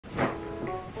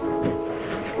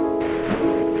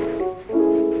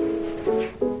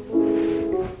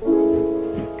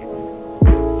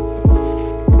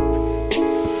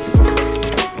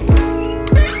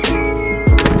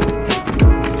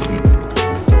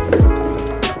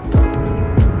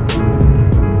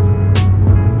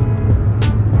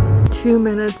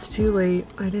minutes too late.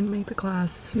 I didn't make the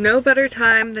class. No better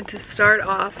time than to start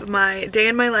off my day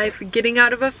in my life getting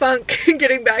out of a funk,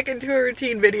 getting back into a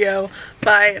routine video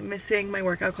by missing my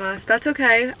workout class. That's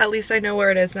okay. At least I know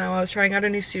where it is now. I was trying out a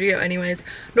new studio anyways.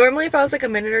 Normally if I was like a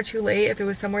minute or two late, if it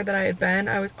was somewhere that I had been,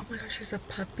 I would, oh my gosh, there's a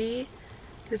puppy.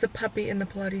 There's a puppy in the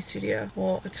Pilates studio.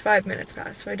 Well, it's 5 minutes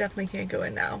past, so I definitely can't go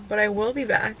in now. But I will be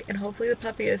back, and hopefully the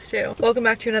puppy is too. Welcome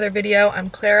back to another video. I'm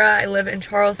Clara. I live in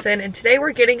Charleston, and today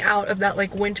we're getting out of that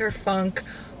like winter funk,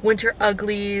 winter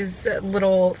uglies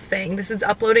little thing. This is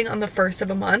uploading on the 1st of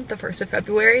a month, the 1st of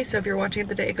February. So if you're watching it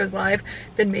the day it goes live,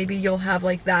 then maybe you'll have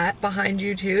like that behind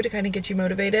you too to kind of get you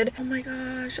motivated. Oh my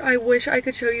gosh, I wish I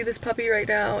could show you this puppy right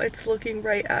now. It's looking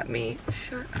right at me.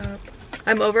 Shut up.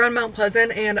 I'm over on Mount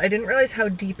Pleasant, and I didn't realize how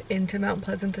deep into Mount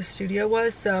Pleasant the studio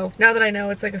was, so now that I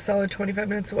know it's like a solid 25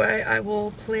 minutes away, I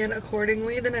will plan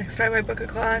accordingly the next time I book a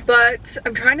class. But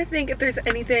I'm trying to think if there's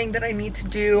anything that I need to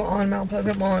do on Mount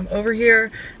Pleasant while I'm over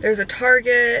here. There's a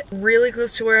Target really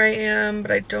close to where I am,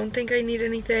 but I don't think I need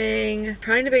anything. I'm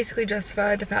trying to basically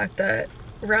justify the fact that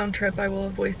round trip I will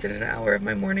have wasted an hour of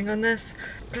my morning on this,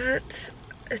 but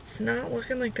it's not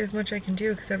looking like there's much I can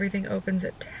do because everything opens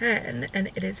at 10 and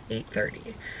it is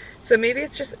 8:30. So maybe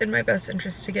it's just in my best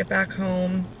interest to get back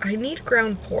home. I need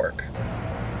ground pork.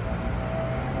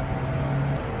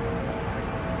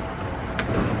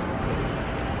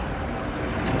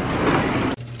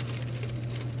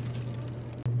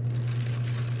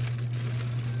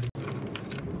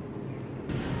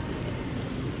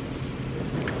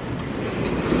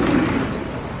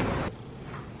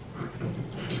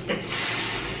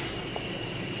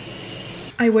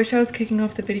 I wish I was kicking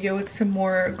off the video with some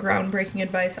more groundbreaking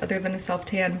advice other than a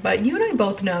self-tan, but you and I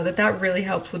both know that that really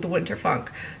helps with the winter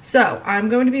funk. So I'm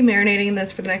going to be marinating in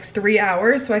this for the next 3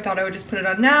 hours, so I thought I would just put it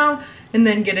on now and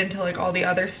then get into like all the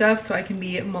other stuff so I can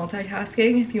be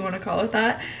multitasking, if you want to call it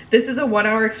that. This is a 1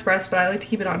 hour express, but I like to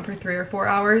keep it on for 3 or 4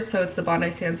 hours, so it's the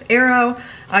Bondi Sands Aero.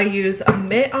 I use a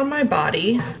mitt on my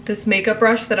body, this makeup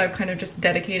brush that I've kind of just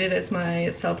dedicated as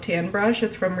my self-tan brush.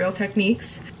 It's from Real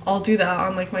Techniques. I'll do that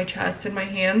on like my chest and my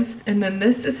hands. And then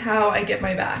this is how I get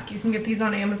my back. You can get these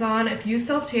on Amazon. If you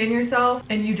self-tan yourself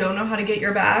and you don't know how to get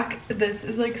your back, this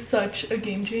is like such a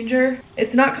game changer.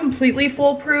 It's not completely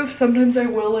foolproof. Sometimes I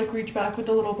will like reach back with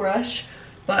a little brush,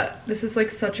 but this is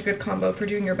like such a good combo for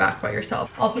doing your back by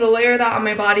yourself. I'll put a layer of that on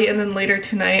my body, and then later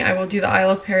tonight I will do the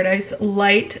Isle of Paradise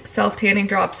light self-tanning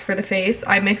drops for the face.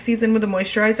 I mix these in with a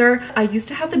moisturizer. I used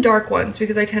to have the dark ones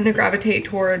because I tend to gravitate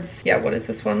towards, yeah, what is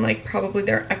this one? Like probably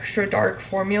their extra dark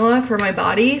formula for my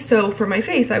body. So for my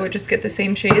face, I would just get the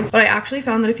same shades. But I actually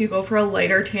found that if you go for a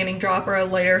lighter tanning drop or a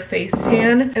lighter face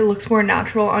tan, it looks more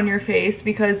natural on your face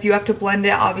because you have to blend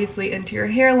it obviously into your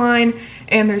hairline,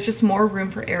 and there's just more room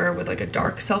for error with like a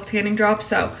dark self-tanning drop.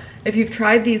 So if you've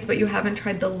tried these but you haven't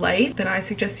tried the light, then I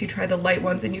suggest you try the light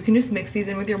ones, and you can just mix these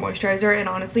in with your moisturizer and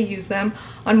honestly use them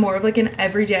on more of like an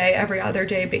everyday, every other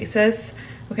day basis.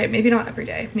 Okay, maybe not every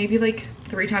day, maybe like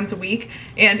 3 times a week.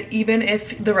 And even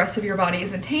if the rest of your body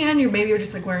isn't tan, you're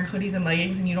just like wearing hoodies and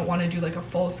leggings and you don't want to do like a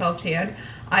full self-tan,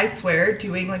 I swear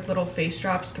doing like little face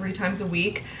drops 3 times a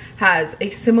week has a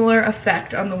similar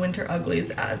effect on the winter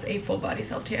uglies as a full body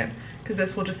self-tan, because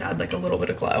this will just add like a little bit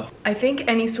of glow. I think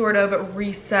any sort of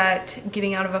reset,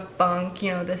 getting out of a funk,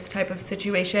 you know, this type of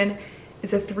situation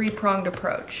is a 3-pronged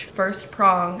approach. First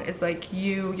prong is like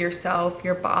you, yourself,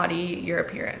 your body, your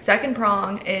appearance. Second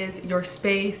prong is your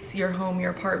space, your home, your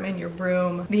apartment, your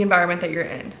room, the environment that you're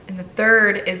in. And the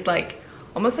third is like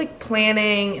almost like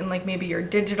planning and like maybe your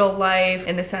digital life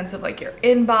in the sense of like your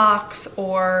inbox,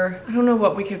 or I don't know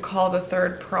what we could call the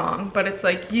third prong, but it's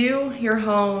like you, your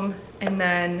home, and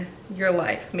then your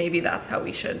life. Maybe that's how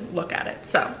we should look at it.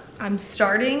 So I'm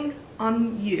starting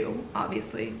on you,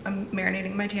 obviously. I'm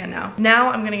marinating my tan now. Now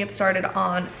I'm gonna get started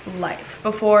on life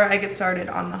before I get started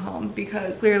on the home,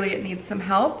 because clearly it needs some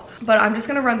help. But I'm just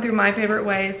gonna run through my favorite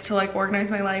ways to like organize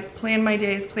my life, plan my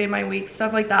days, plan my weeks,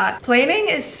 stuff like that. Planning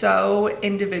is so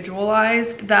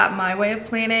individualized that my way of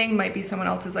planning might be someone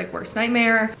else's like worst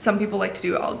nightmare. Some people like to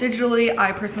do it all digitally.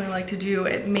 I personally like to do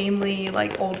it mainly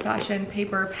like old-fashioned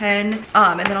paper, pen,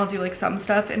 and then I'll do like some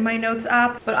stuff in my notes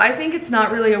app. But I think it's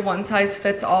not really a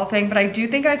one-size-fits-all thing, but I do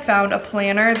think I found a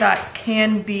planner that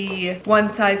can be one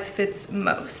size fits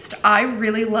most. I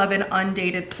really love an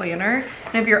undated planner,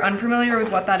 and if you're unfamiliar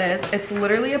with what that is. It's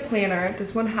literally a planner.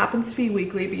 This one happens to be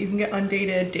weekly, but you can get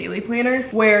undated daily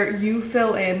planners where you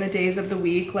fill in the days of the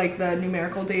week, like the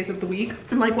numerical days of the week,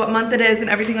 and like what month it is and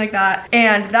everything like that.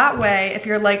 And that way, if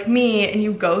you're like me and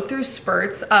you go through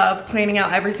spurts of planning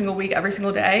out every single week, every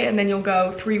single day, and then you'll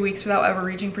go 3 weeks without ever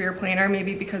reaching for your planner,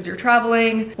 maybe because you're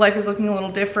traveling, life is looking a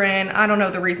little different, I don't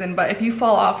know the reason, but if you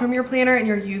fall off from your planner and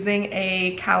you're using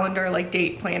a calendar like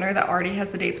date planner that already has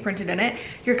the dates printed in it,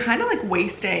 you're kind of like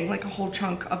wasting like a whole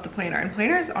chunk of the planner, and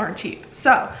planners aren't cheap.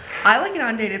 So I like an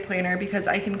undated planner because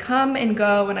I can come and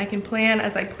go and I can plan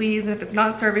as I please, and if it's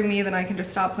not serving me, then I can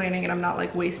just stop planning and I'm not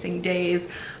like wasting days.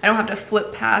 I don't have to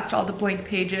flip past all the blank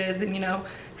pages and, you know,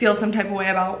 feel some type of way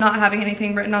about not having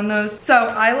anything written on those. So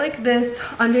I like this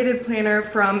undated planner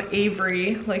from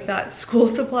Avery, like that school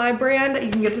supply brand. You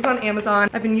can get this on Amazon.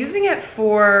 I've been using it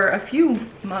for a few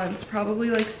months, probably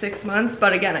like 6 months,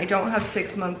 but again, I don't have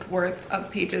 6 months worth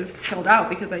of pages filled out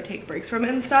because I take breaks from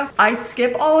it and stuff. I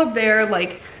skip all of their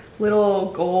like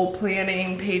little goal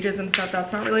planning pages and stuff.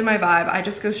 That's not really my vibe. I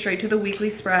just go straight to the weekly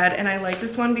spread, and I like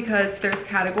this one because there's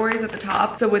categories at the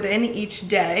top. So within each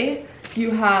day,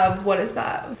 you have, what is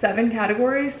that, 7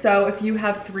 categories. So if you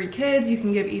have 3 kids, you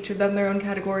can give each of them their own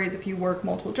categories. If you work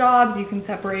multiple jobs, you can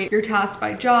separate your tasks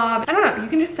by job. I don't know, you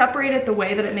can just separate it the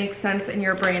way that it makes sense in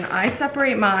your brain. I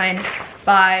separate mine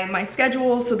by my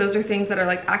schedule. So those are things that are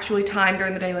like actually timed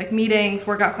during the day, like meetings,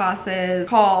 workout classes,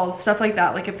 calls, stuff like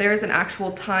that. Like if there's an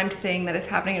actual timed thing that is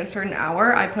happening at a certain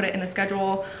hour, I put it in the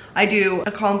schedule. I do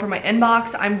a column for my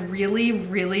inbox. I'm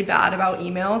really bad about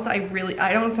emails. I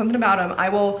don't know, something about them. I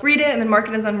will read it and then mark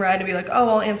it as unread and be like, oh,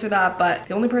 I'll answer that. But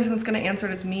the only person that's gonna answer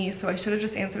it is me. So I should have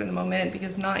just answered in the moment,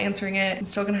 because not answering it, I'm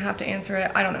still gonna have to answer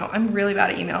it. I don't know, I'm really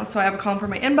bad at emails. So I have a column for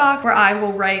my inbox where I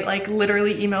will write like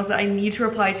literally emails that I need to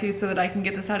reply to so that I can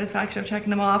get the satisfaction of checking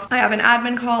them off. I have an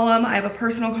admin column, I have a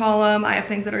personal column, I have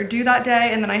things that are due that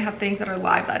day, and then I have things that are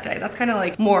live that day. That's kind of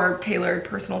like more tailored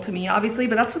personal to me, obviously,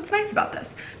 but that's what's nice about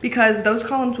this, because those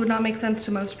columns would not make sense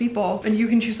to most people, and you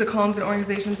can choose the columns and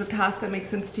organizations of tasks that make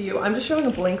sense to you. I'm just showing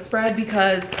a blank spread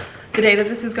because the day that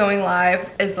this is going live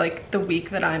is like the week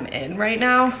that I'm in right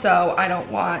now, so I don't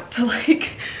want to like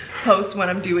post when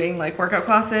I'm doing like workout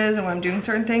classes and when I'm doing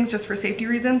certain things just for safety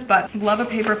reasons. But love a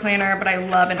paper planner, but I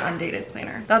love an undated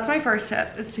planner. That's my first tip,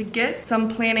 is to get some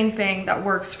planning thing that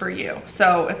works for you.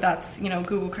 So if that's, you know,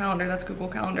 Google Calendar, that's Google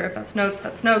Calendar. If that's notes,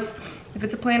 that's notes. If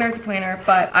it's a planner, it's a planner.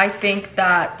 But I think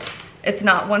that it's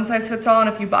not one size fits all, and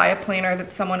if you buy a planner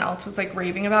that someone else was like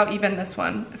raving about, even this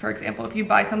one, for example, if you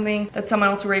buy something that someone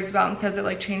else raves about and says it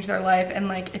like changed their life and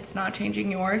like it's not changing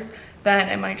yours, then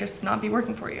it might just not be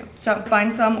working for you. So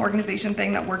find some organization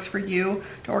thing that works for you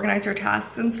to organize your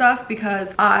tasks and stuff,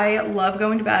 because I love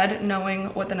going to bed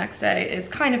knowing what the next day is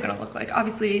kind of gonna look like.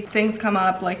 Obviously things come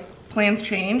up, like plans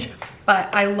change, but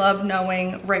I love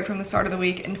knowing right from the start of the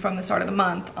week and from the start of the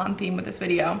month, on theme with this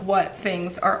video, what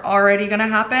things are already gonna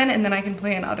happen, and then I can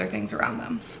plan other things around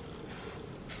them.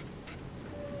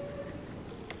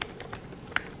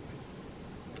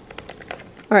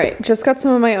 All right, just got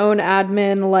some of my own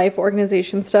admin life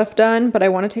organization stuff done, but I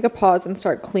want to take a pause and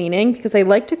start cleaning because I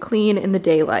like to clean in the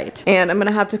daylight. And I'm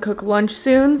gonna have to cook lunch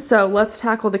soon, so let's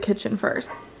tackle the kitchen first.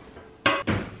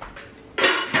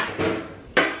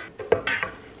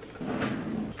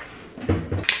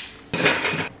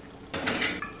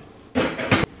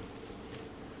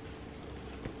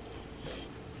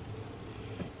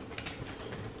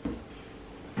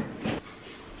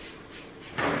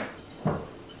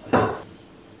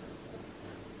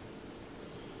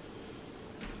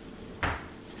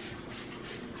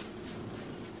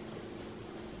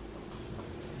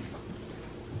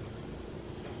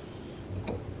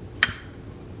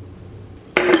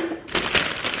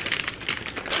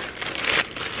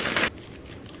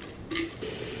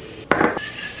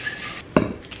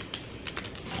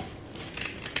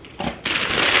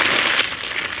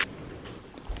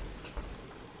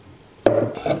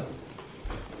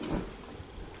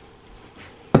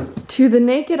 To the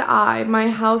naked eye, my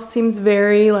house seems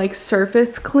very like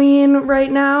surface clean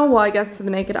right now. Well, I guess to the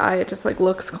naked eye it just like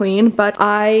looks clean, but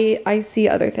I see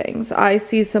other things. I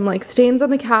see some like stains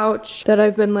on the couch that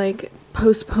I've been like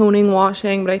postponing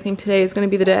washing, but I think today is gonna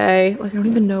be the day. Like, I don't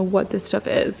even know what this stuff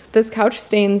is. This couch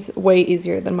stains way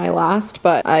easier than my last,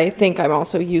 but I think I'm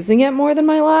also using it more than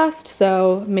my last,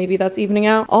 so maybe that's evening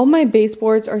out. All my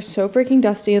baseboards are so freaking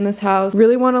dusty in this house.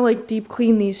 Really want to like deep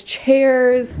clean these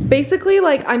chairs. Basically,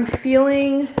 like, I'm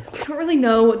feeling, I don't really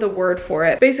know the word for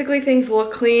it. Basically, things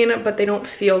look clean, but they don't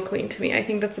feel clean to me. I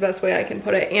think that's the best way I can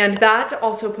put it, and that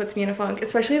also puts me in a funk,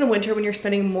 especially in the winter when you're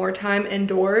spending more time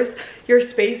indoors. Your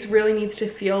space really needs to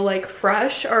feel like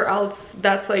fresh, or else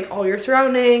that's like all your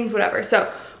surroundings, whatever.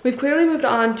 So we've clearly moved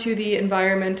on to the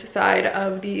environment side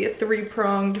of the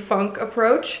three-pronged funk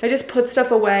approach. I just put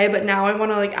stuff away, but now I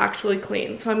want to like actually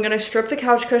clean. So I'm gonna strip the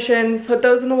couch cushions, put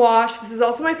those in the wash. This is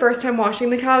also my first time washing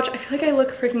the couch. I feel like I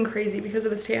look freaking crazy because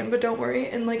of this tan, but don't worry,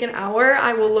 in like an hour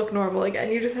I will look normal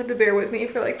again. You just have to bear with me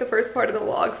for like the first part of the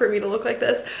vlog for me to look like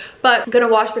this. But I'm gonna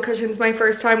wash the cushions, my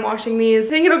first time washing these. I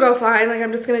think it'll go fine. Like,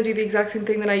 I'm just gonna do the exact same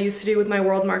thing that I used to do with my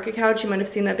World Market couch. You might have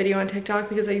seen that video on TikTok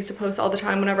because I used to post all the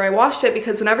time whenever I washed it,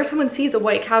 because whenever someone sees a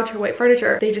white couch or white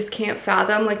furniture, they just can't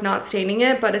fathom like not staining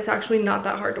it, but it's actually not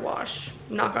that hard to wash.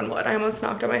 Knock on wood. I almost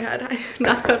knocked on my head.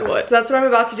 Knock on wood. So that's what I'm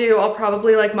about to do. I'll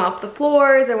probably like mop the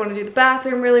floors. I want to do the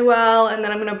bathroom really well, and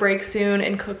then I'm gonna break soon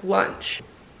and cook lunch.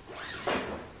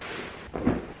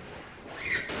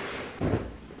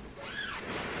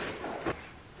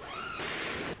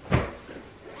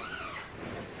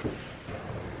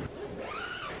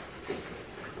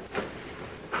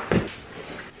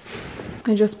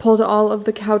 I just pulled all of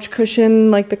the couch cushion,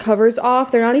 like the covers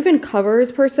off. They're not even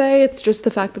covers per se. It's just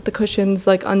the fact that the cushion's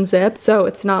like unzipped. So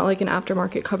it's not like an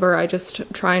aftermarket cover. I just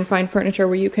try and find furniture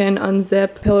where you can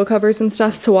unzip pillow covers and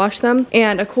stuff to wash them.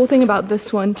 And a cool thing about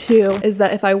this one too is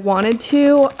that if I wanted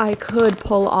to, I could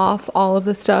pull off all of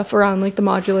the stuff around like the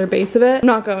modular base of it. I'm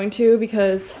not going to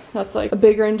because that's like a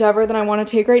bigger endeavor than I want to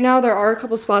take right now. There are a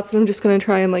couple spots that I'm just going to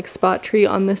try and like spot treat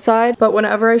on this side. But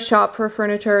whenever I shop for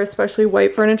furniture, especially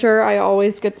white furniture, I always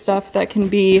get stuff that can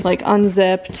be like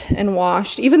unzipped and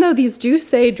washed. Even though these do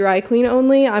say dry clean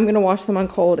only, I'm gonna wash them on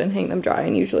cold and hang them dry,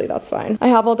 and usually that's fine. I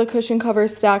have all the cushion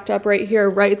covers stacked up right here,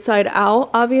 right side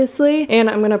out, obviously, and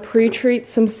I'm gonna pre-treat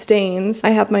some stains. I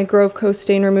have my Grove Coast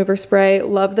stain remover spray.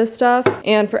 Love this stuff.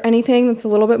 And for anything that's a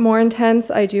little bit more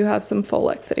intense, I do have some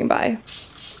Folex sitting by.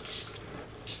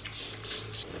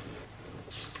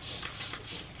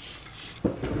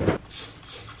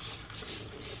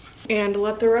 And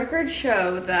let the record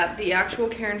show that the actual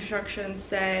care instructions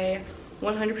say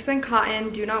 100%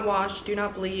 cotton, do not wash, do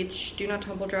not bleach, do not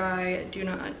tumble dry,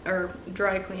 or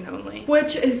dry clean only.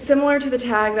 Which is similar to the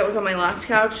tag that was on my last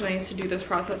couch, and I used to do this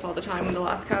process all the time with the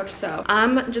last couch, so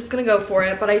I'm just gonna go for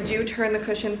it. But I do turn the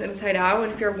cushions inside out,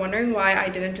 and if you're wondering why I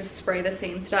didn't just spray the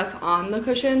stain stuff on the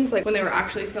cushions, like when they were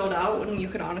actually filled out, when you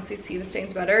could honestly see the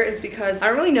stains better, is because I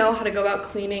don't really know how to go about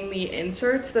cleaning the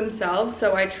inserts themselves,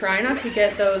 so I try not to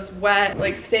get those wet,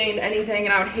 like stained anything,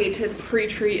 and I would hate to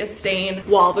pre-treat a stain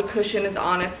while the cushion is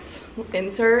on its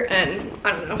insert and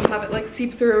I don't know, have it like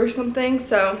seep through or something.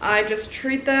 So I just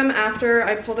treat them after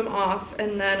I pull them off,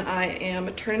 and then I am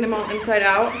turning them all inside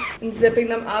out and zipping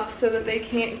them up so that they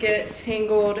can't get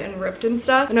tangled and ripped and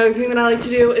stuff. Another thing that I like to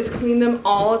do is clean them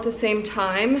all at the same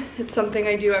time. It's something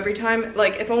I do every time.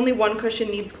 Like if only one cushion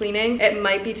needs cleaning, it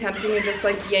might be tempting to just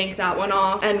like yank that one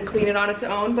off and clean it on its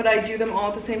own, but I do them all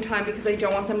at the same time because I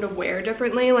don't want them to wear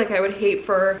differently. Like I would hate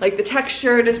for like the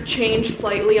texture to change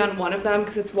slightly on one of them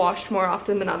because it's washed more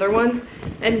often than other ones,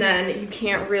 and then you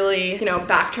can't really, you know,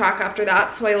 backtrack after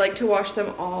that. So I like to wash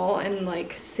them all in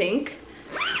like sync,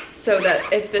 so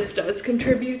that if this does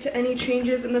contribute to any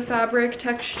changes in the fabric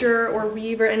texture or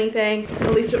weave or anything,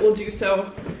 at least it will do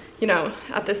so, you know,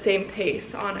 at the same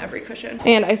pace on every cushion.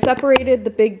 And I separated the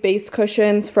big base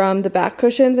cushions from the back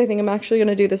cushions. I think I'm actually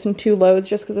gonna do this in 2 loads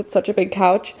just because it's such a big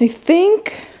couch. I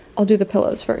think I'll do the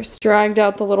pillows first. Dragged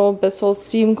out the little Bissell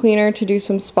steam cleaner to do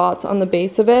some spots on the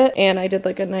base of it, and I did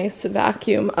like a nice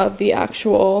vacuum of the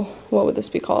actual, what would this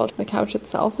be called? The couch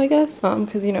itself, I guess.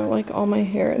 Because you know, like all my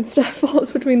hair and stuff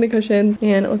falls between the cushions,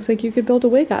 and it looks like you could build a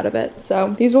wig out of it.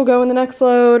 So these will go in the next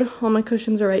load. All my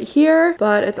cushions are right here,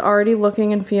 but it's already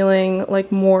looking and feeling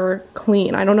like more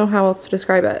clean. I don't know how else to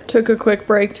describe it. Took a quick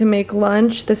break to make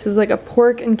lunch. This is like a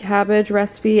pork and cabbage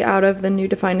recipe out of the new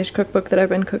Defined-ish cookbook that I've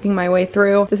been cooking my way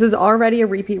through. This is already a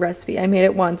repeat recipe. I made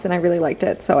it once and I really liked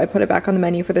it, so I put it back on the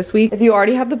menu for this week. If you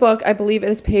already have the book, I believe it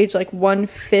is page like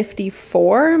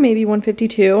 154, maybe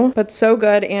 152, but so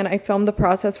good. And I filmed the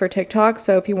process for TikTok,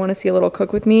 so if you want to see a little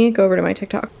cook with me, go over to my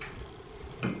TikTok.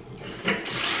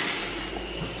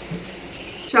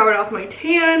 Showered off my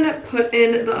tan, put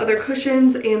in the other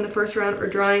cushions, and the first round are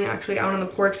drying actually out on the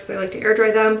porch because I like to air dry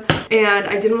them. And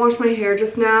I didn't wash my hair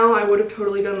just now. I would have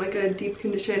totally done like a deep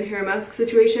condition hair mask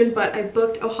situation, but I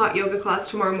booked a hot yoga class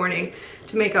tomorrow morning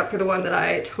to make up for the one that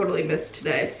I totally missed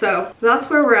today. So that's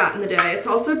where we're at in the day. It's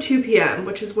also 2 p.m.,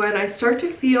 which is when I start to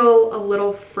feel a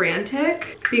little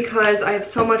frantic because I have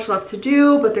so much left to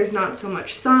do, but there's not so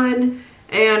much sun.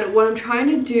 And what I'm trying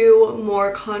to do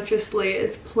more consciously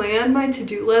is plan my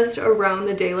to-do list around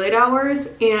the daylight hours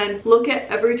and look at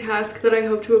every task that I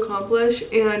hope to accomplish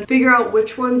and figure out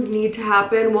which ones need to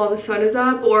happen while the sun is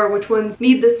up, or which ones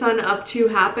need the sun up to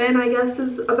happen, I guess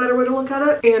is a better way to look at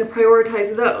it, and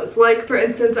prioritize those. Like for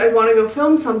instance, I want to go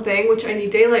film something, which I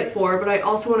need daylight for, but I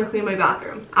also want to clean my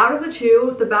bathroom. Out of the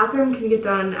two, the bathroom can get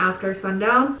done after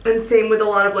sundown, and same with a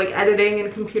lot of like editing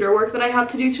and computer work that I have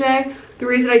to do today. The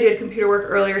reason I did computer work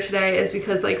earlier today is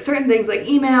because like certain things like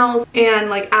emails and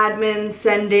like admin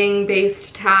sending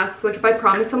based tasks, like if I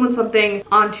promise someone something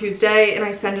on Tuesday and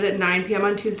I send it at 9 p.m.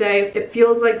 on Tuesday, it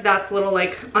feels like that's a little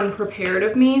like unprepared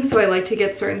of me. So I like to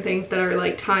get certain things that are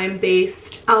like time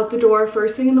based out the door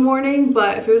first thing in the morning.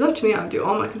 But if it was up to me, I would do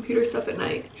all my computer stuff at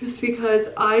night, just because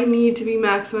I need to be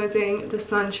maximizing the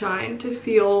sunshine to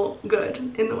feel good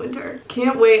in the winter.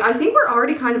 Can't wait. I think we're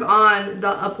already kind of on the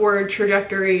upward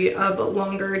trajectory of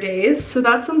longer days, so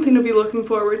that's something to be looking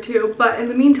forward to. But in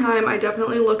the meantime, I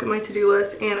definitely look at my to-do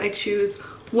list and I choose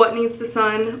what needs the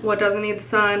sun, what doesn't need the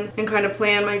sun, and kind of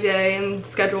plan my day and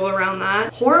schedule around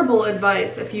that. Horrible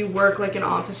advice if you work like an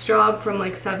office job from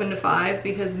like 7 to 5,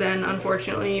 because then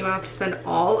unfortunately you have to spend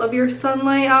all of your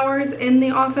sunlight hours in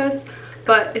the office.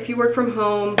 But if you work from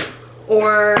home,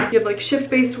 or you have like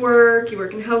shift-based work, you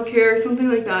work in healthcare, something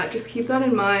like that, just keep that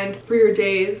in mind for your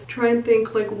days. Try and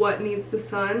think like what needs the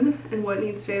sun and what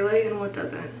needs daylight and what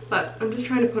doesn't. But I'm just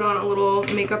trying to put on a little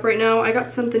makeup right now. I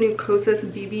got sent the new Kosas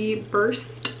BB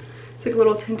Burst. It's like a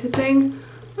little tinted thing.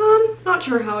 Not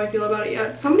sure how I feel about it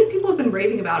yet. So many people have been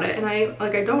raving about it, and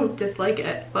I don't dislike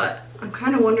it, but I'm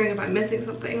kind of wondering if I'm missing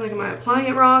something. Like, am I applying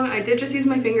it wrong? I did just use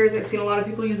my fingers. I've seen a lot of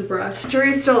people use a brush.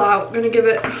 Jury's still out. Gonna give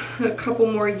it a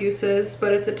couple more uses,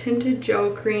 but it's a tinted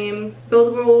gel cream,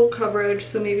 buildable coverage,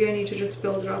 so maybe I need to just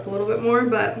build it up a little bit more.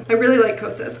 But I really like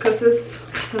Kosas. Kosas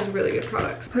has really good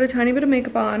products. Put a tiny bit of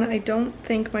makeup on. I don't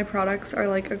think my products are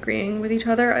like agreeing with each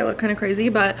other. I look kind of crazy,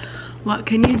 but what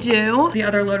can you do? The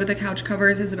other load of the couch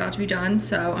covers is about to be done,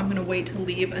 so I'm gonna wait to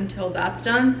leave until that's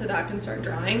done so that can start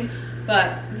drying.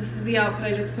 But this is the outfit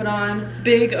I just put on.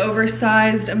 Big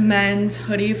oversized men's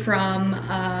hoodie from,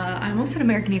 I almost said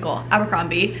American Eagle,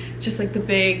 Abercrombie. It's just like the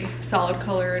big solid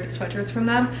colored sweatshirts from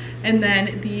them. And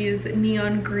then these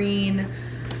neon green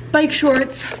bike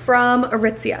shorts from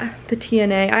Aritzia, the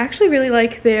TNA. I actually really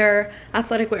like their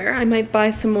athletic wear. I might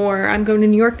buy some more. I'm going to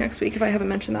New York next week. If I haven't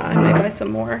mentioned that, I might buy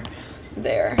some more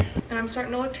there. And I'm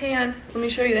starting to look tan. Let me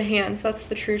show you the hands. That's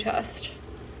the true test.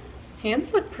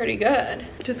 Hands look pretty good.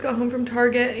 Just got home from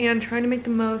Target and trying to make the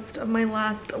most of my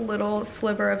last little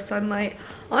sliver of sunlight.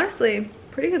 Honestly,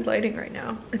 pretty good lighting right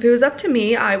now. If it was up to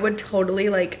me, I would totally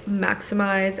like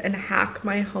maximize and hack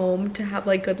my home to have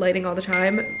like good lighting all the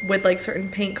time with like certain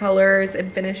paint colors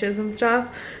and finishes and stuff.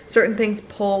 Certain things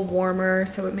pull warmer,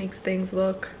 so it makes things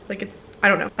look like it's, I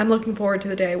don't know. I'm looking forward to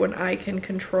the day when I can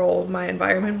control my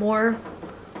environment more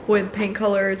with paint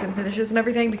colors and finishes and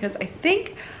everything, because I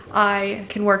think I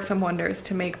can work some wonders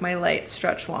to make my light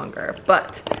stretch longer.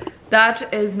 But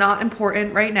that is not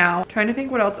important right now. Trying to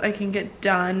think what else I can get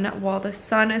done while the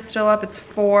sun is still up. It's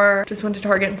 4. Just went to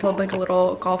Target and filled like a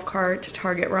little golf cart to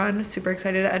Target run. Super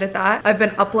excited to edit that. I've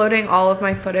been uploading all of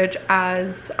my footage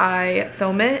as I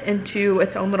film it into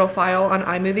its own little file on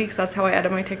iMovie, because that's how I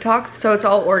edit my TikToks. So it's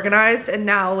all organized. And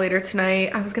now later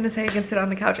tonight, I was gonna say I can sit on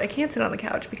the couch. I can't sit on the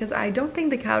couch because I don't think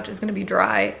the couch is gonna be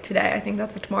dry today. I think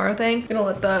that's a tomorrow thing. I'm gonna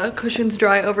let the cushions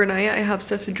dry overnight. I have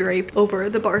stuff to drape over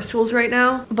the bar stools right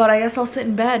now, but I guess I'll sit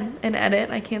in bed and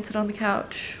edit. I can't sit on the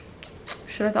couch.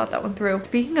 Should have thought that one through.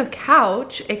 Speaking of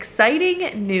couch,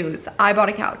 exciting news. I bought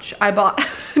a couch. I bought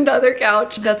another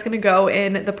couch that's gonna go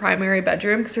in the primary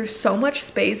bedroom, because there's so much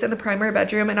space in the primary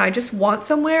bedroom and I just want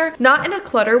somewhere, not in a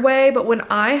clutter way, but when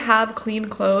I have clean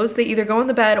clothes, they either go on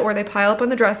the bed or they pile up on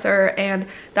the dresser, and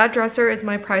that dresser is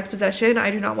my prized possession.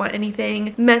 I do not want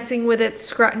anything messing with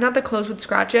it. Not the clothes would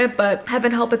scratch it, but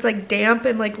heaven help it's like damp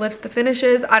and like lifts the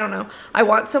finishes. I don't know. I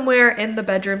want somewhere in the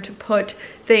bedroom to put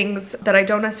things that I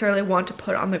don't necessarily want to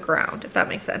put on the ground, if that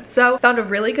makes sense. So found a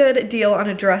really good deal on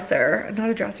a dresser, not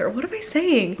a dresser, what am I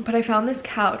saying? But I found this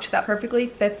couch that perfectly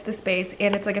fits the space,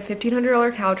 and it's like a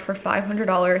 $1,500 couch for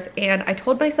 $500. And I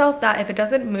told myself that if it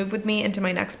doesn't move with me into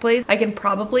my next place, I can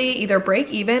probably either break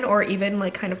even or even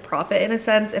like kind of profit in a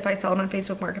sense if I sell it on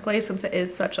Facebook Marketplace, since it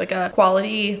is such like a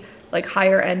quality like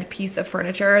higher end piece of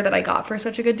furniture that I got for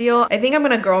such a good deal. I think I'm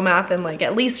gonna girl math and like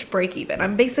at least break even.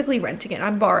 I'm basically renting it.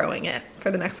 I'm borrowing it for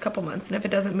the next couple months, and if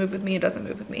it doesn't move with me, it doesn't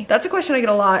move with me. That's a question I get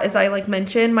a lot, is I like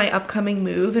mention my upcoming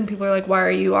move and people are like, why are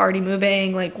you already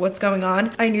moving? Like, what's going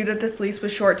on? I knew that this lease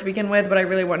was short to begin with, but I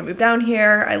really want to move down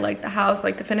here. I like the house,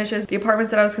 like the finishes. The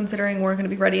apartments that I was considering weren't going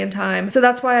to be ready in time, so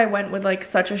that's why I went with like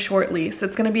such a short lease.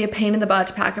 It's going to be a pain in the butt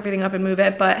to pack everything up and move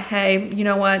it, but hey, you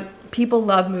know what? People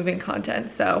love moving content,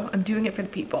 so I'm doing it for the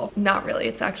people. Not really,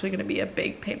 it's actually gonna be a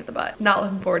big pain in the butt. Not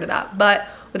looking forward to that. But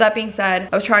with that being said,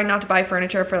 I was trying not to buy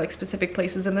furniture for like specific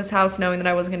places in this house, knowing that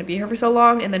I wasn't gonna be here for so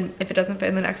long, and then if it doesn't fit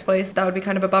in the next place, that would be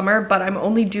kind of a bummer. But I'm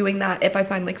only doing that if I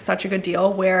find like such a good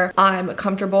deal where I'm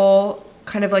comfortable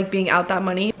kind of like being out that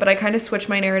money. But I kind of switched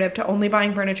my narrative to only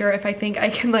buying furniture if I think I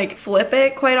can like flip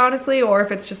it, quite honestly, or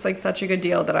if it's just like such a good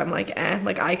deal that I'm like,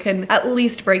 like I can at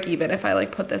least break even if I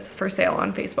like put this for sale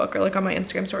on Facebook or like on my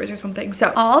Instagram stories or something.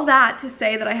 So all that to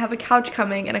say that I have a couch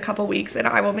coming in a couple weeks, and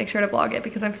I will make sure to vlog it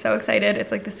because I'm so excited.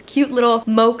 It's like this cute little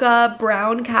mocha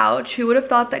brown couch. Who would have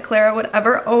thought that Clara would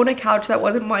ever own a couch that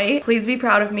wasn't white? Please be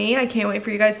proud of me. I can't wait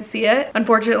for you guys to see it.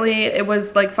 Unfortunately, it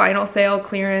was like final sale,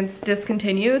 clearance,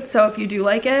 discontinued, so if you do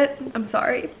like it, I'm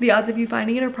sorry. The odds of you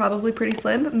finding it are probably pretty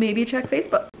slim. Maybe check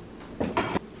Facebook.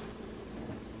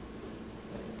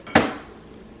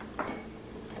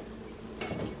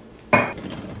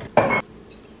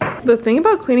 The thing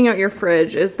about cleaning out your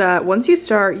fridge is that once you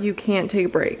start, you can't take a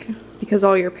break because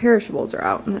all your perishables are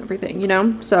out and everything, you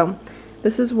know? So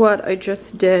this is what I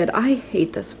just did. I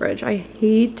hate this fridge. I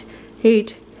hate,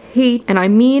 and I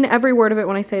mean every word of it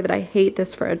when I say that I hate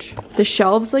this fridge. The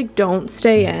shelves like don't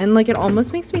stay in. Like, it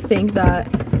almost makes me think that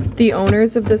the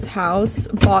owners of this house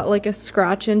bought like a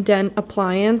scratch and dent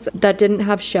appliance that didn't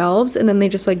have shelves, and then they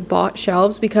just like bought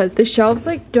shelves, because the shelves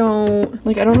like don't,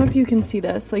 like, I don't know if you can see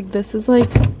this, like this is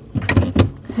like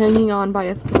hanging on by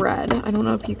a thread. I don't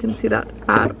know if you can see that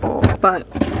at all, but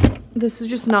this is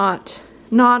just not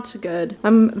good.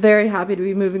 I'm very happy to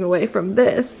be moving away from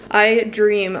this. I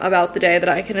dream about the day that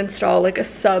I can install like a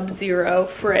sub-zero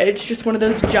fridge, just one of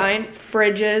those giant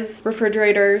fridges,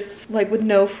 refrigerators, like with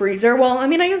no freezer. Well, I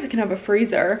mean, I guess it can have a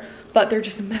freezer, but they're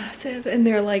just massive and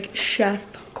they're like chef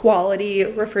quality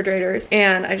refrigerators,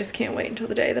 and I just can't wait until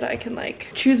the day that I can like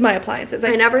choose my appliances.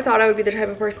 I never thought I would be the type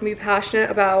of person to be passionate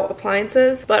about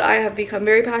appliances, but I have become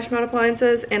very passionate about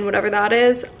appliances, and whatever that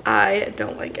is, I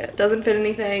don't like it. Doesn't fit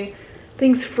anything.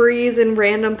 Things freeze in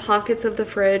random pockets of the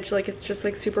fridge, like it's just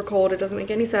like super cold. It doesn't make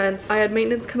any sense. I had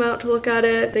maintenance come out to look at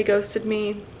it. They ghosted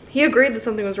me. He agreed that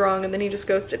something was wrong, and then he just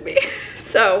ghosted me.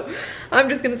 So I'm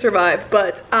just gonna survive,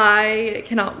 but I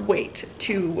cannot wait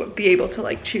to be able to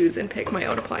like choose and pick my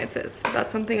own appliances.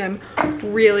 That's something I'm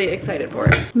really excited for.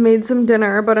 Made some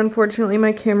dinner, but unfortunately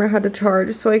my camera had to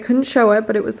charge, so I couldn't show it,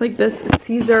 but it was like this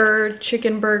Caesar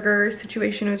chicken burger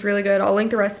situation. It was really good. I'll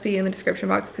link the recipe in the description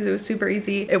box because it was super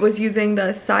easy. It was using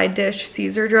the side dish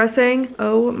Caesar dressing.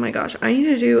 Oh my gosh, I need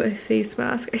to do a face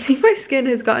mask. I think my skin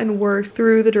has gotten worse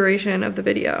through the duration of the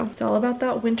video. It's all about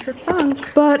that winter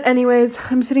funk. But anyways,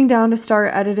 I'm sitting down to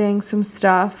start editing some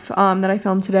stuff that I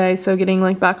filmed today, so getting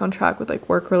like back on track with like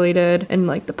work related and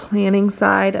like the planning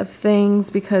side of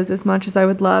things, because as much as I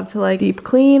would love to like deep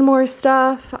clean more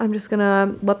stuff, I'm just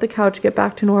gonna let the couch get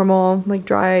back to normal, like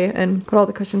dry and put all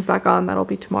the cushions back on. That'll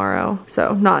be tomorrow,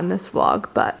 so not in this vlog.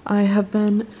 But I have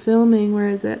been filming, where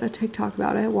is it, a TikTok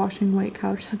about it, washing white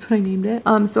couch, that's what I named it.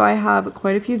 So I have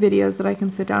quite a few videos that I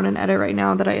can sit down and edit right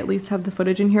now that I at least have the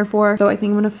footage in here for. So I think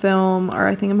I'm gonna film, or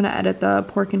I think I'm gonna edit the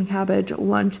pork and cabbage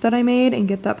lunch that I made and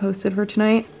get that posted for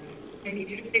tonight. I need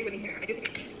you to stick with me here. I just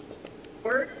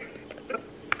pork,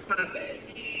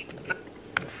 cabbage.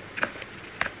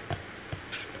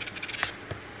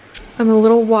 I'm a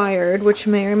little wired, which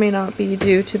may or may not be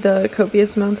due to the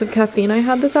copious amounts of caffeine I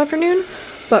had this afternoon.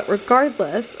 But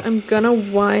regardless, I'm gonna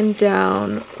wind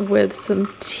down with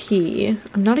some tea.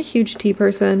 I'm not a huge tea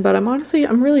person, but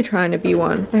I'm really trying to be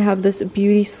one. I have this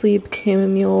Beauty Sleep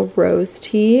chamomile rose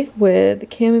tea with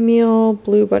chamomile,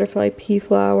 blue butterfly pea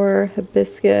flower,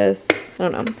 hibiscus. I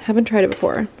don't know, haven't tried it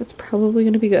before. That's probably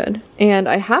gonna be good. And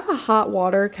I have a hot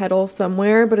water kettle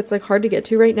somewhere, but it's like hard to get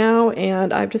to right now,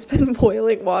 and I've just been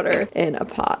boiling water in a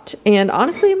pot. And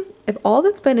honestly, if all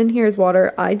that's been in here is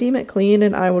water, I deem it clean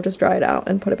and I will just dry it out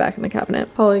and put it back in the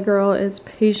cabinet. Polly girl is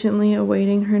patiently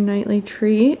awaiting her nightly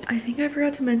treat. I think I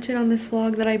forgot to mention on this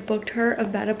vlog that I booked her a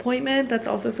vet appointment. That's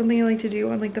also something I like to do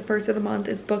on like the first of the month,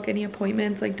 is book any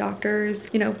appointments, like doctors,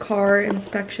 you know, car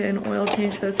inspection, oil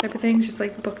change, those type of things. Just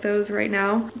like book those right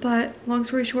now. But long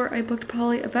story short, I booked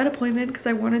Polly a vet appointment because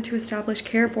I wanted to establish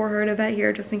care for her at a vet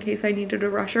here, just in case I needed to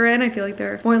rush her in. I feel like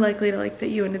they're more likely to like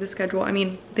fit you into the schedule. I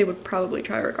mean, they would probably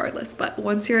try regardless, regardless. But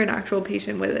once you're an actual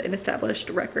patient with an established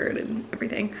record and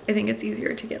everything, I think it's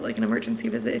easier to get like an emergency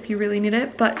visit if you really need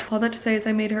it. But all that to say is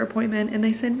I made her appointment and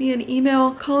they sent me an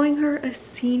email calling her a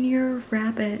senior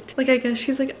rabbit. Like, I guess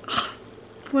she's like, oh,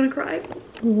 I want to cry.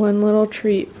 One little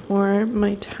treat for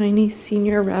my tiny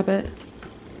senior rabbit.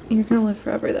 You're gonna live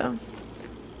forever though.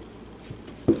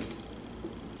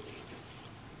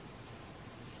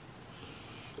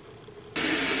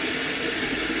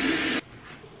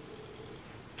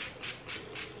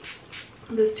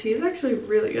 This tea is actually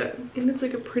really good, and it's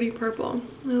like a pretty purple.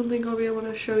 I don't think I'll be able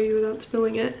to show you without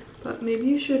spilling it, but maybe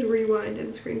you should rewind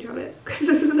and screenshot it because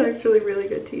this is actually really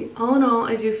good tea. All in all,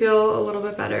 I do feel a little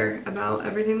bit better about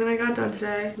everything that I got done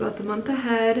today, about the month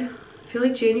ahead. I feel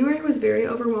like January was very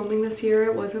overwhelming this year.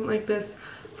 It wasn't like this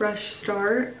fresh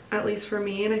start, at least for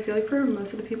me, and I feel like for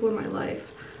most of the people in my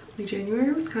life, like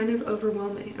January was kind of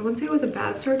overwhelming. I wouldn't say it was a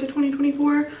bad start to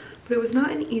 2024, but it was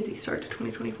not an easy start to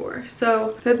 2024.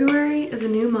 So February is a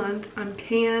new month. I'm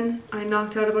tan. I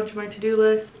knocked out a bunch of my to-do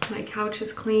lists. My couch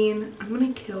is clean. I'm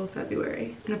gonna kill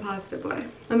February in a positive way.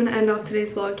 I'm gonna end off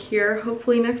today's vlog here.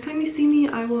 Hopefully next time you see me,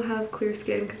 I will have clear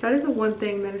skin, because that is the one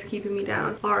thing that is keeping me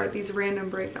down, are these random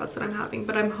breakouts that I'm having.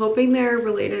 But I'm hoping they're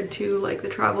related to like the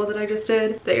travel that I just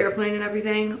did, the airplane and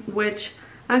everything, which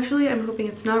actually, I'm hoping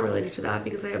it's not related to that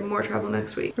because I have more travel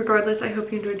next week. Regardless, I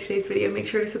hope you enjoyed today's video. Make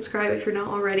sure to subscribe if you're not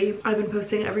already. I've been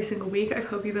posting every single week. I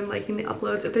hope you've been liking the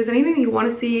uploads. If there's anything that you want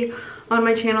to see on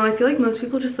my channel, I feel like most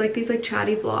people just like these like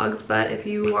chatty vlogs, but if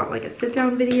you want like a sit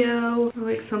down video or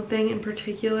like something in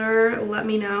particular, let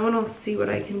me know and I'll see what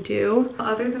I can do.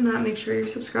 Other than that, make sure you're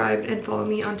subscribed and follow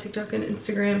me on TikTok and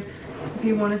Instagram if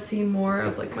you want to see more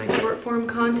of like my short form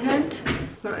content.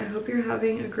 But I hope you're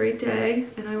having a great day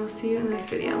and I will see you in the next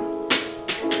video.